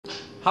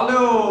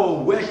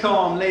Hello,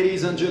 welcome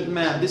ladies and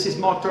gentlemen. This is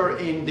Motor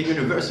in the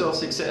Universal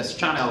Success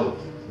channel.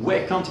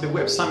 Welcome to the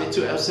Web Summit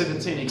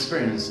 2017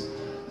 experience.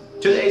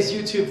 Today's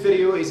YouTube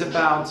video is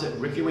about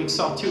reviewing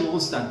some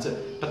tools that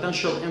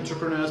potential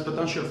entrepreneurs,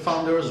 potential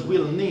founders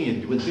will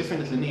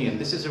definitely need.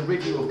 This is a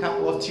review of a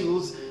couple of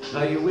tools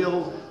that you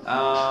will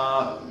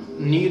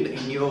need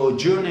in your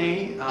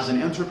journey as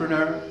an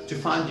entrepreneur to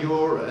find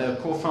your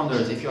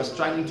co-founders if you are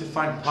struggling to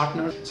find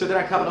partners. So there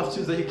are a couple of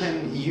tools that you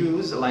can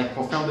use, like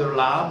Co-Founder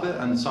Lab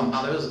and some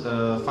others,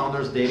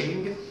 Founders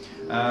Dating.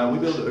 We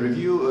will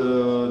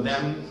review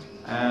them.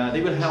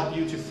 They will help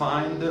you to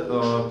find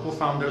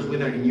co-founders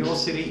whether in your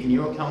city, in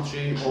your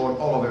country, or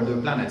all over the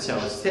planet. So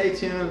stay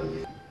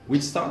tuned. We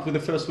start with the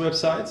first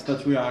website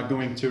that we are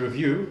going to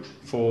review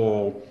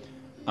for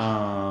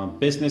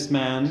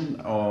businessmen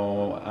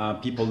or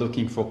people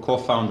looking for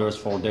co-founders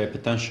for their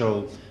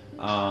potential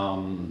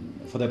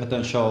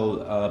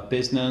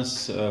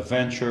business,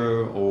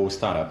 venture, or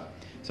startup.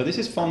 So this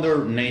is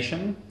Founder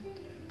Nation.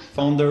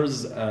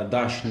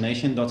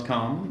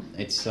 Founders-nation.com.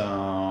 It's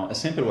a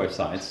simple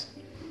website.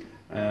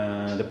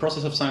 The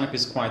process of sign up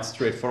is quite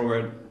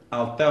straightforward,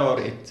 although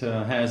it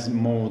has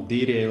more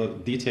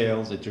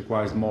details. It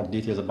requires more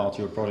details about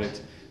your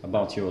project,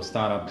 about your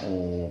startup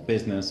or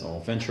business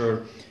or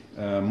venture,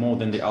 more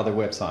than the other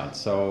websites.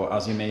 So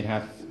as you may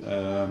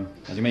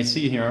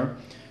see here,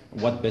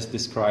 what best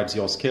describes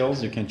your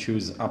skills. You can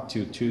choose up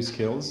to 2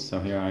 skills.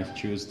 So here I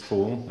choose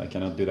full. I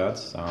cannot do that.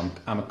 So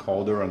I'm a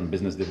coder and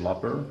business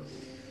developer.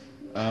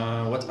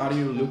 What are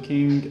you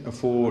looking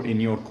for in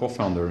your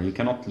co-founder? You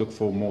cannot look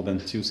for more than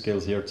 2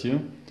 skills here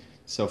too.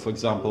 So for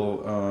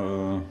example,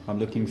 I'm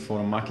looking for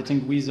a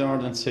marketing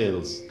wizard and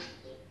sales.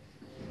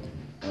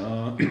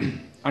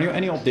 Are you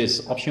any of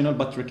this? Optional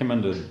but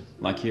recommended.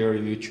 Like here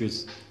you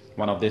choose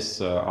one of these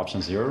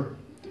options here.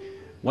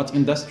 What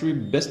industry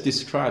best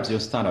describes your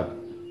startup?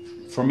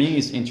 For me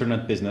it's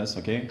internet business,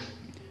 okay?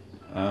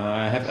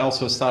 I have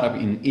also a startup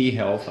in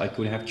e-health. I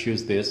could have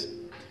choose this,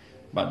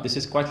 but this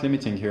is quite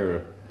limiting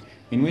here.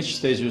 In which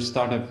stage your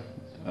startup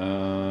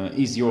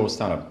is your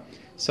startup?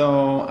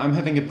 So I'm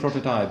having a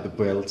prototype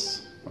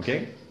built,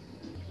 okay?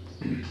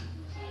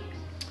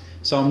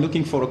 So I'm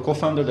looking for a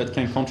co-founder that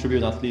can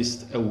contribute at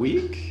least a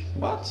week.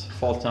 What?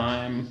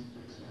 Full-time?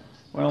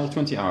 Well,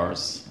 20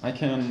 hours. I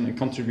can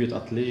contribute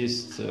at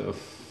least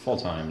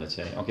full-time, let's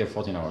say. Okay,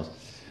 14 hours.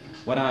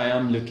 What I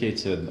am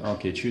located?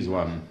 Okay, choose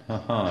one.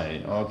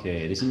 Hi.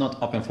 Okay, this is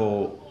not open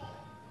for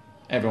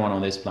everyone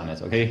on this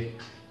planet, okay?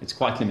 It's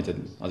quite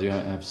limited, as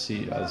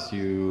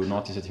you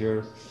notice it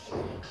here.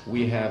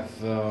 We have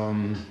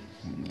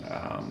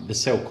the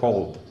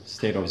so-called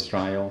state of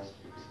Israel,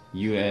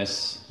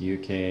 US,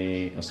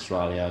 UK,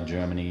 Australia,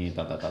 Germany,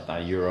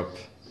 Europe.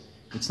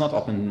 It's not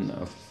open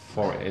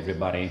for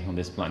everybody on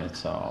this planet.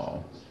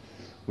 So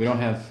we don't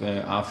have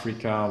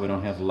Africa, we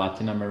don't have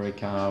Latin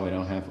America, we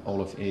don't have all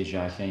of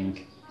Asia, I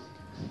think.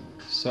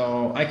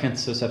 So I can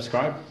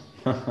subscribe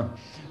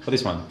for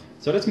this one.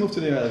 So let's move to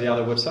the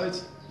other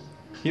websites.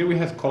 Here we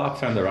have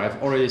Cofounder. I've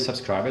already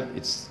subscribed.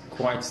 It's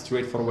quite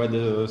straightforward,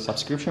 the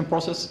subscription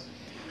process.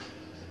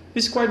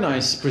 It's quite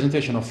nice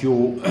presentation of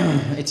you.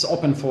 It's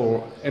open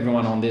for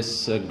everyone on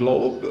this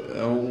globe,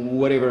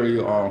 wherever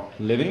you are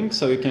living.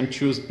 So you can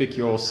pick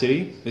your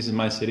city. This is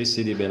my city,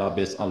 Sidi Bel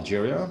Abbes,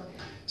 Algeria.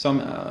 So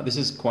this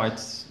is quite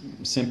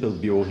simple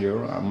bio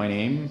here. My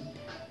name,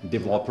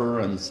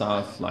 developer and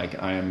stuff. Like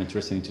I am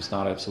interested into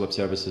startups, web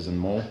services and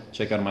more.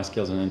 Check out my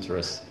skills and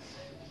interests.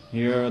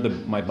 Here,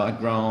 my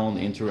background,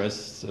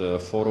 interests,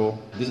 photo.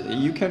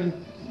 You can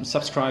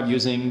subscribe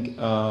using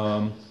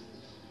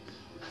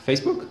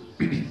Facebook.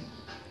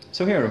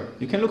 So here,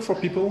 you can look for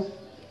people.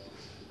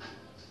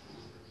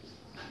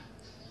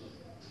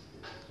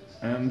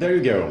 And there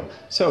you go.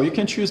 So you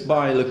can choose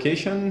by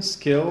location,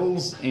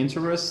 skills,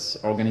 interests,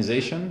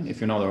 organization, if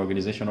you know the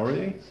organization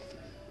already.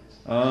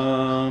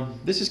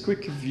 This is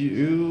quick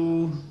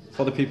view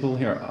for the people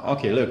here.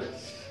 Okay, look.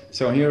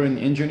 So here in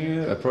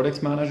engineer, a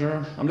product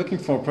manager. I'm looking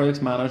for a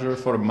product manager,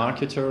 for a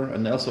marketer,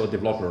 and also a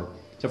developer.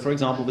 So for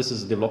example, this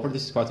is a developer.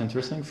 This is quite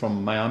interesting,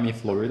 from Miami,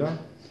 Florida.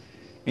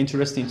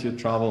 Interesting to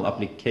travel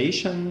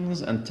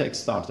applications and tech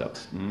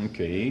startups.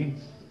 Okay.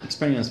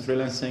 Experience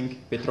freelancing,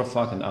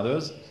 Petrofac and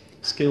others.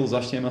 Skills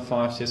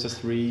HTML5,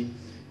 CSS3,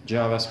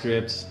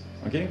 JavaScript.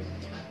 Okay.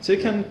 So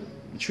you can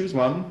choose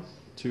one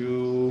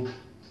to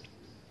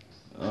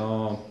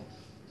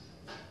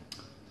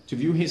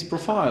view his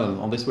profile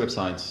on this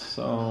website.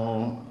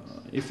 So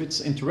if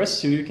it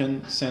interests you, you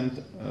can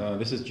send,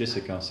 this is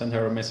Jessica, send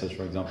her a message,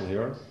 for example,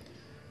 here.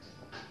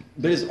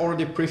 There is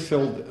already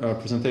pre-filled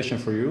presentation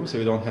for you, so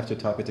you don't have to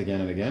type it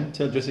again and again.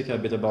 Tell Jessica a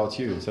bit about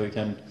you, so you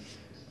can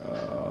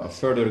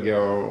further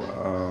go,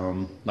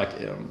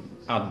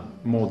 add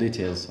more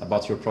details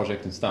about your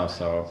project and stuff.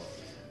 So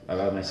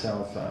about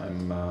myself,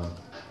 I'm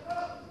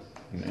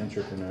an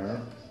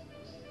entrepreneur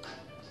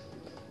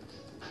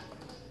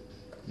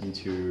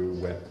into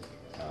web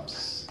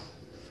apps.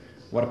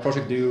 What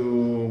project do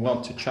you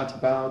want to chat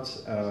about?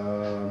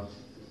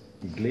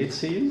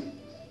 Glitzy.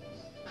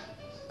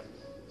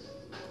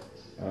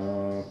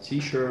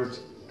 T-shirt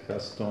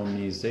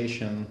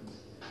customization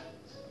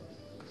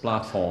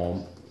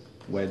platform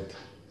with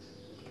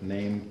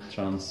name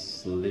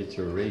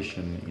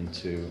transliteration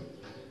into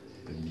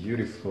a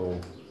beautiful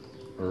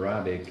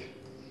Arabic,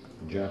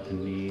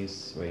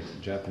 Japanese.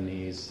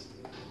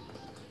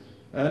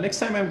 Next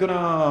time I'm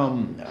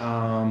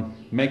gonna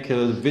make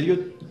a video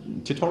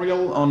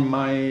tutorial on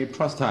my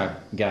prototype,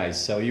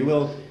 guys, so you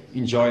will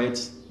enjoy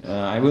it.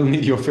 I will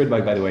need your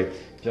feedback, by the way.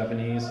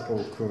 Japanese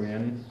or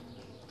Korean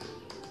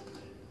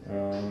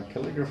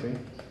calligraphy.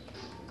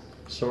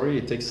 Sorry,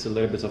 it takes a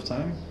little bit of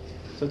time.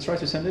 So try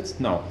to send it.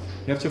 No,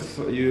 you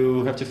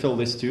have to fill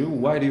this too.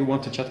 Why do you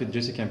want to chat with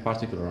Jessica in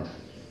particular?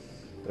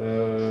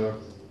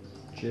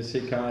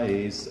 Jessica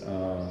is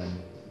a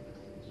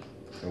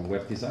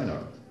web designer.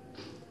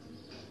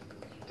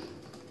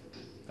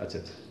 That's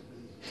it.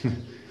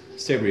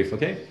 Stay brief,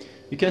 okay?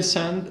 You can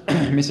send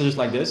messages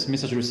like this.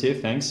 Message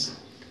received, thanks.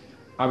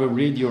 I will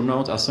read your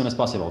note as soon as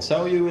possible.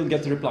 So you will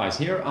get the replies.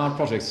 Here are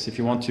projects if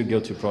you want to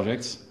go to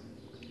projects.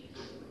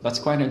 That's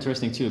quite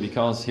interesting too,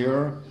 because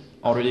here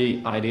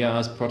already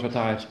ideas,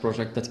 prototypes,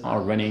 projects that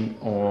are running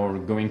or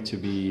going to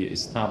be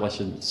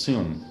established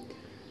soon.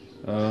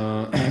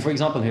 For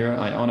example, here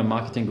I own a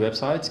marketing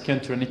website,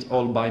 can't run it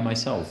all by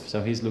myself.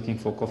 So he's looking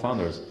for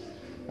co-founders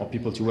or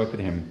people to work with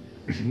him.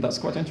 That's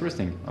quite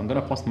interesting. I'm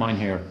gonna post mine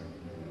here.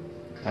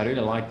 I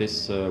really like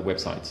this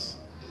website.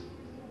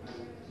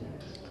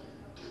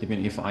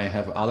 Even if I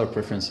have other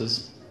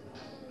preferences.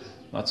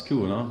 That's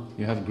cool, no?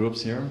 You have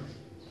groups here.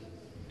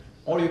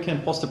 Or you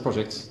can post a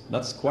project.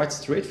 That's quite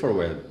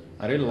straightforward.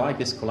 I really like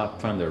this Startup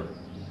Cofounder.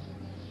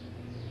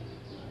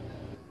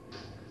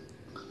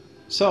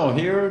 So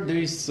here there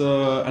is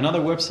another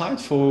website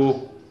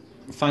for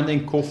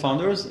finding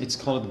co-founders. It's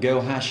called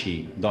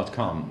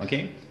gohashi.com.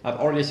 Okay, I've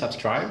already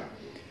subscribed.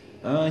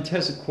 It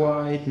has a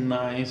quite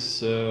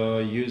nice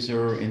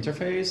user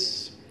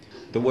interface.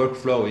 The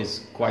workflow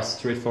is quite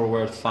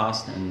straightforward,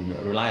 fast and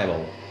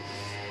reliable.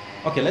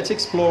 Okay, let's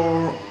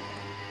explore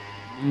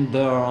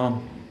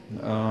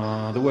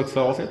the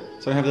workflow of it.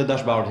 So I have the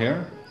dashboard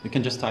here. You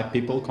can just type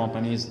people,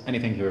 companies,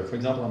 anything here. For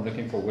example, I'm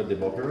looking for web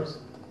developers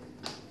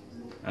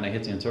and I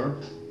hit enter.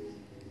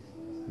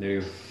 There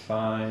you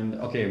find,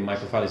 okay, my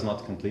profile is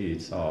not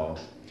complete, so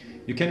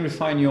you can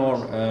refine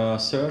your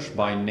search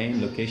by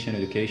name, location,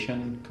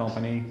 education,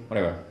 company,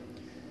 whatever.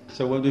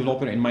 So web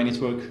developer in my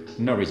network,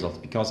 no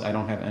result because I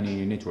don't have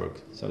any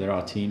network. So there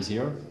are teams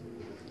here.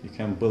 You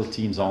can build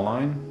teams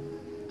online.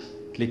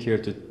 Click here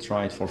to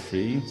try it for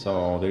free.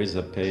 So there is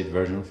a paid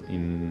version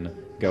in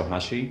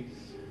GoHashi.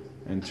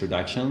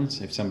 Introductions,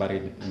 if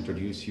somebody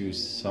introduces you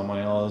someone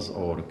else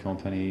or a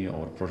company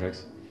or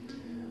projects.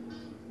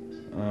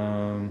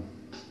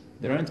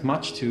 There aren't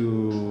much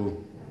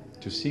to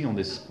see on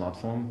this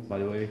platform, by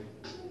the way.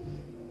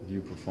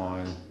 View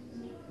profile.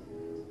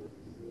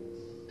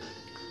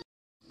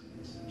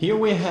 Here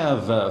we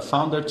have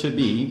Founder to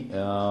Be,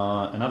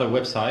 another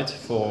website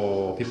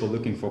for people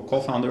looking for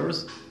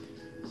co-founders.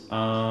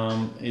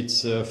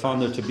 It's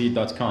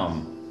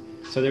foundertobe.com.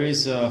 So there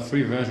is a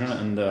free version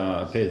and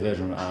a paid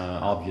version,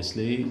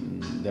 obviously.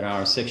 There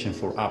are sections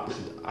for app.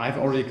 I've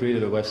already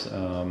created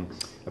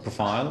a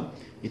profile.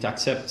 It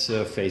accepts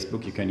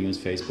Facebook. You can use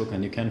Facebook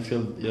and you can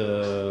fill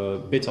a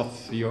bit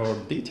of your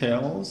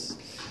details.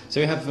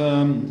 So you have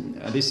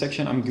this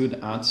section I'm good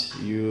at.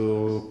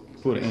 You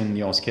put in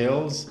your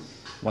skills,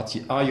 what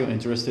are you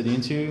interested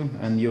into,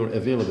 and your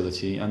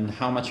availability, and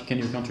how much can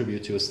you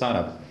contribute to a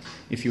startup,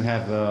 if you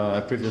have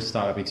a previous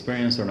startup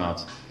experience or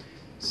not.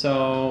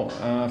 So,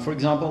 for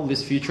example,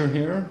 this feature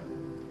here,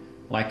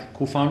 like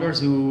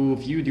co-founders who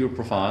viewed your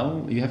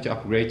profile, you have to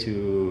upgrade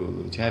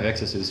to have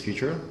access to this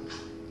feature.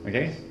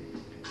 Okay,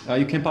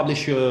 you can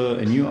publish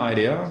a new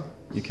idea.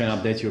 You can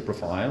update your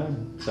profile.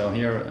 So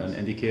here, an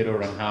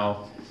indicator on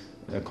how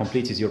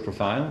complete is your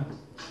profile.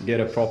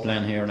 Get a pro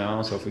plan here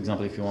now. So, for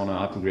example, if you want to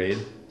upgrade,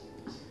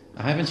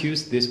 I haven't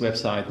used this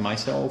website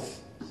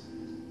myself,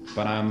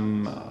 but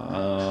I'm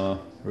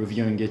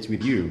reviewing it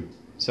with you.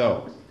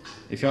 So,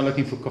 if you're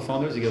looking for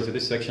co-founders, you go to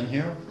this section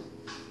here.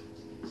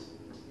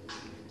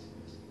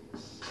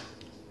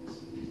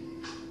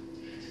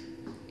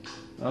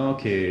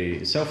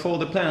 Okay, so for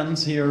the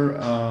plans here,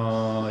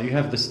 you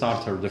have the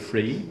starter, the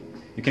free.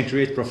 You can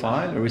create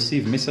profile,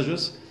 receive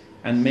messages,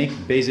 and make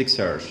basic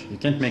search. You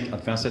can't make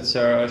advanced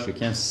search. You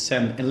can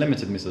send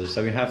unlimited messages.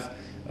 So you have,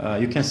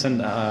 you can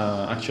send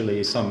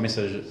actually some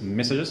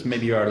messages.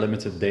 Maybe you are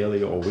limited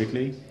daily or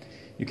weekly.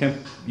 You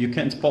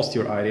can't post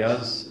your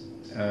IDs.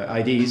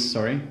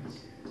 Sorry.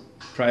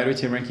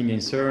 Priority ranking in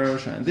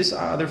search, and these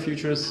other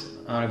features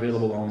are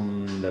available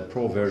on the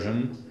Pro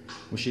version,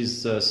 which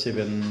is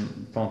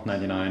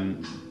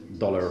 $7.99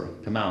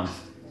 per month.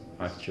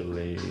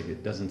 Actually,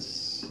 it doesn't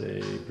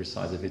say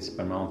precise if it's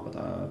per month, but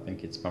I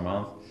think it's per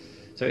month.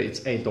 So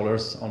it's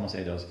 $8, almost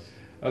 $8.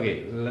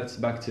 Okay, let's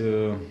back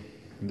to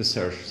the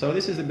search. So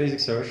this is the basic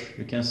search.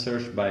 You can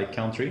search by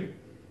country.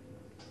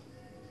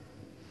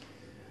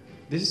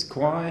 This is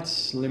quite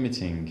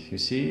limiting. You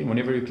see,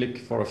 whenever you click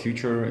for a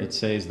feature, it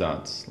says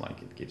that,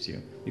 like it gives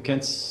you. You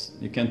can't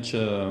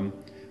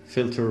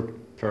filter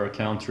per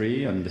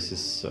country, and this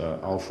is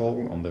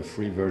awful on the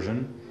free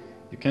version.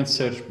 You can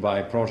search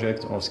by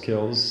project or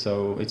skills,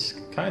 so it's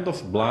kind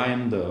of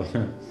blind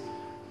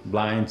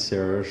blind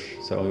search.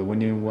 So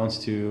when you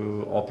want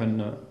to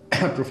open a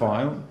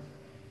profile,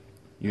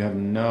 you have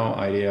no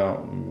idea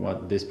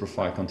what this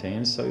profile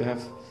contains, so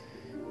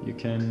you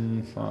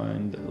can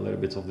find a little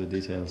bit of the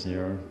details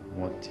here,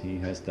 what he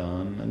has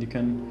done, and you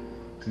can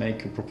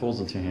make a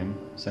proposal to him,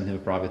 send him a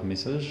private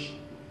message.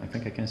 I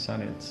think I can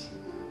send it.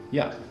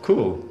 Yeah,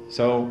 cool.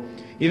 So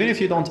even if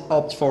you don't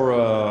opt for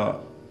a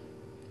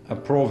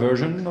pro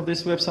version of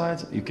this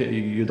website,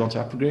 you don't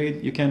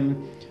upgrade, you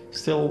can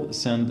still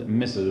send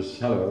messages.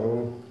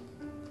 Hello.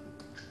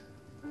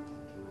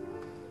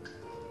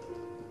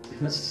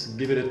 Let's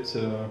give it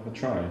a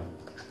try.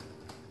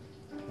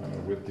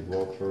 Web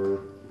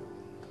developer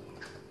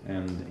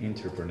and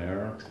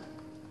entrepreneur,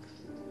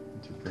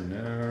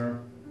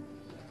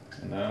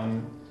 and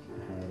I'm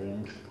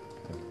having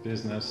a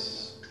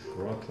business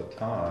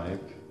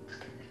prototype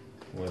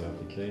web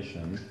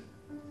application,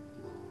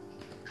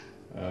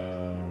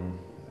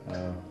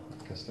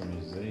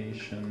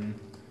 customization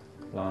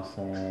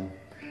platform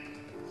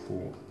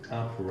for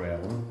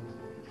apparel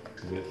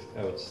with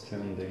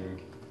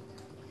outstanding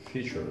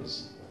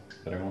features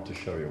that I want to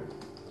show you.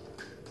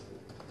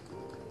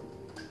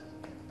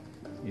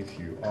 If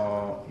you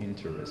are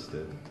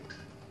interested,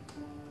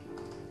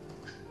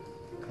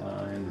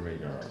 kind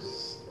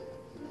regards.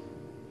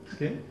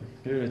 Okay,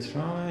 here let's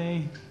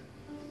try.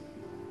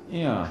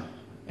 Yeah,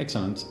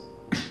 excellent.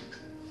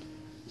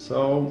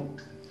 So,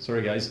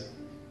 sorry guys.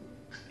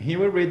 He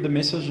will read the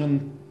message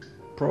and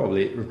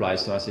probably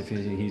replies to us if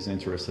he's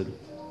interested.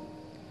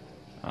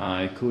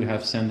 I could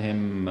have sent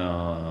him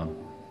a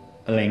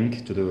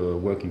link to the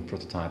working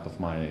prototype of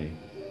my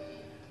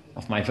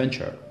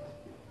venture.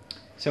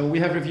 So we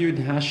have reviewed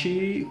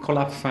Hashi,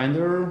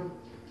 Cofounder,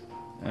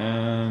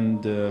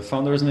 and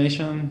Founders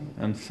Nation,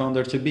 and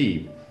Founder to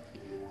Be.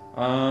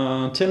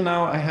 Till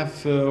now, I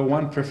have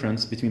one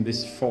preference between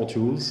these four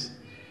tools,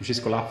 which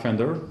is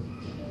Cofounder.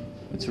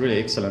 It's really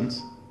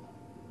excellent,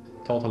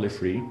 totally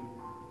free,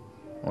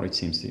 or it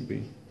seems to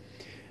be.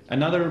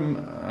 Another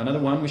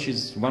one, which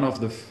is one of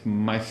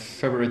my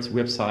favorite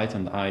websites,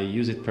 and I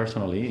use it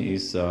personally,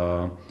 is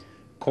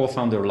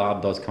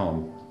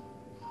cofounderlab.com.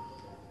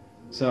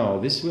 So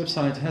this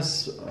website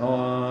has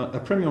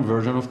a premium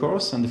version, of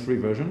course, and the free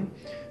version,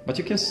 but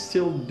you can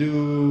still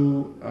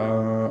do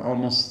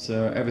almost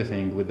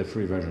everything with the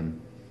free version.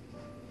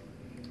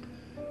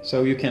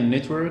 So you can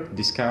network,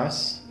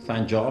 discuss,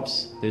 find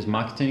jobs, there's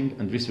marketing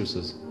and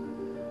resources.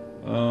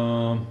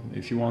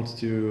 If you want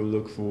to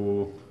look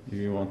for, if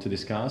you want to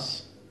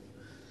discuss,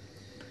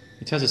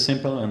 it has a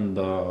simple and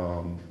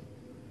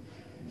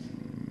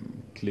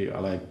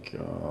clear,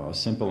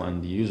 simple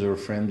and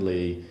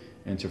user-friendly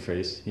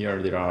interface. Here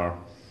there are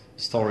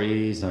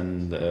stories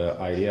and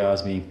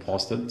ideas being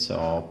posted,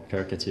 so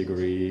per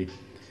category.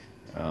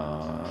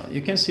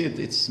 You can see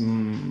it's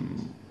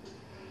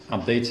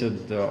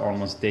updated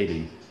almost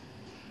daily.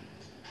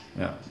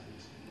 Yeah,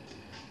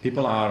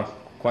 people are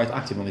quite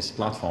active on this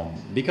platform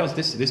because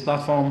this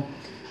platform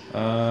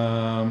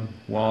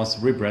was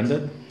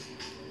rebranded,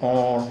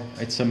 or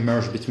it's a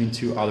merge between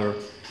two other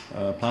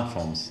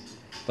platforms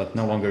that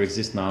no longer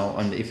exist now.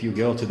 And if you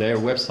go to their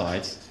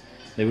websites,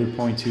 they will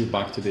point you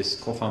back to this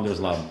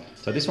Co-Founders Lab.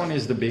 So this one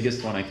is the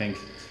biggest one, I think,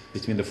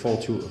 between the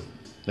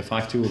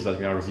five tools that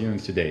we are reviewing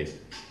today.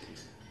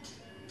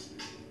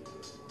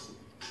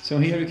 So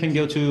here you can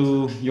go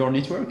to your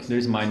network. There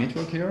is my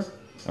network here.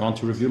 I want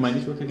to review my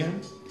network again.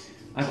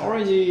 I've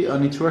already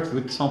networked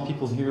with some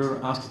people here,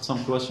 asked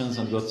some questions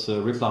and got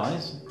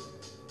replies.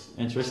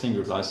 Interesting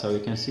replies. So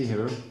you can see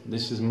here,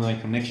 this is my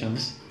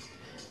connections.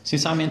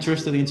 Since I'm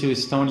interested into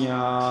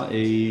Estonia,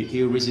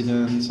 EU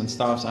residents and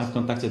stuff, I've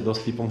contacted those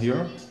people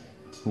here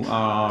who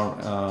are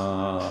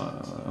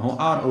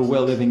or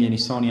well living in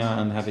Estonia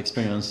and have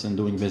experience in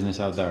doing business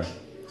out there.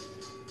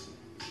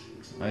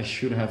 I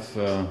should have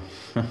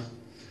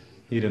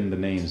hidden the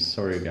names,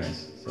 sorry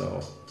guys.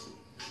 So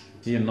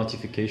here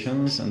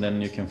notifications, and then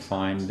you can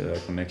find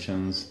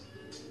connections,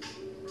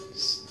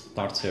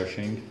 start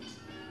searching.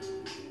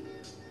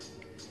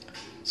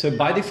 So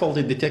by default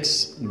it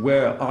detects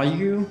where are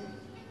you,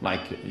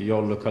 like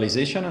your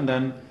localization, and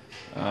then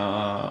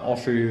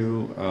offer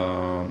you,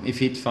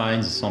 if it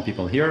finds some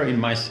people here in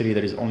my city,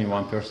 there is only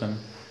one person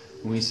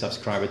who is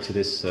subscribed to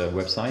this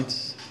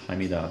website,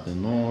 Hamida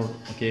Abdelnour.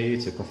 Okay,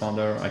 it's a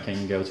co-founder. I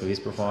can go to his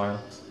profile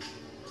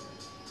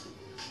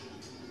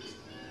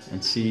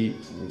and see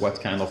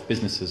what kind of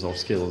businesses or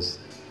skills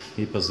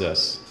he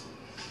possesses.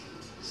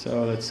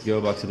 So let's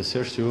go back to the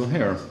search tool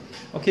here.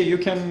 Okay, you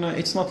can,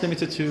 it's not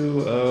limited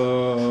to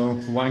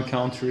one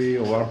country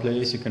or one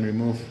place. You can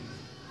remove,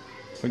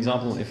 for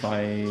example, if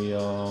I,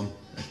 a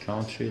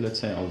country, let's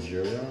say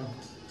Algeria.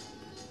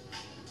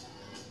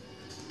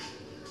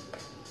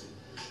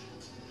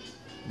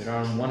 There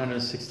are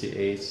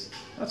 168.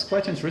 That's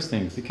quite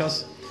interesting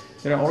because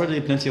there are already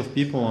plenty of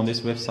people on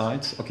this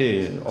website.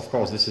 Okay, of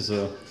course, this is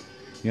a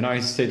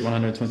United States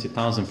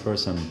 120,000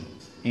 person.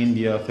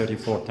 India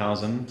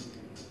 34,000,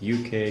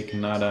 UK,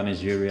 Canada,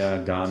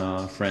 Nigeria,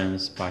 Ghana,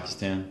 France,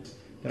 Pakistan.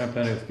 There are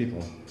plenty of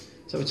people.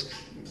 So it's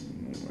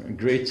a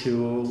great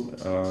tool,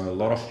 a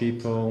lot of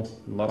people,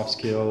 a lot of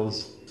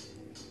skills.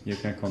 You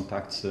can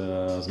contact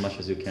as much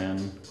as you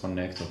can,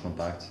 connect or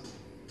contact.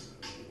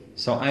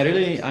 So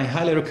I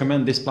highly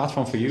recommend this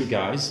platform for you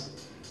guys,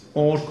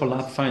 or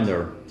Collab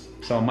Finder.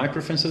 So my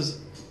preferences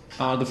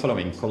are the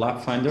following: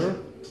 Collab Finder,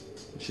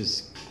 which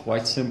is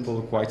quite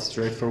simple, quite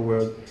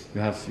straightforward.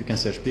 You can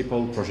search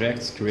people,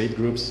 projects, create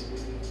groups,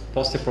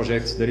 post a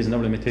project. There is no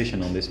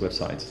limitation on this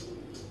website.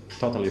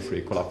 Totally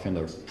free, Collab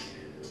Finder.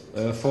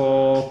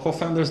 For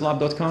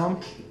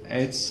cofounderslab.com,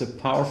 it's a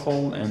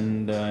powerful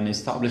and an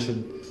established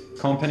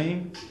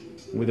company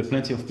with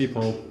plenty of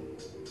people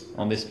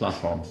on this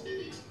platform.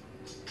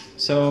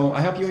 So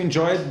I hope you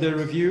enjoyed the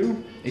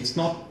review. It's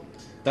not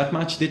that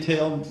much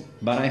detail,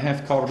 but I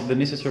have covered the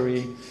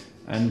necessary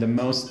and the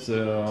most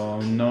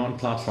known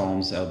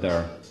platforms out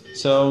there.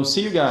 So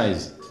see you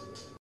guys.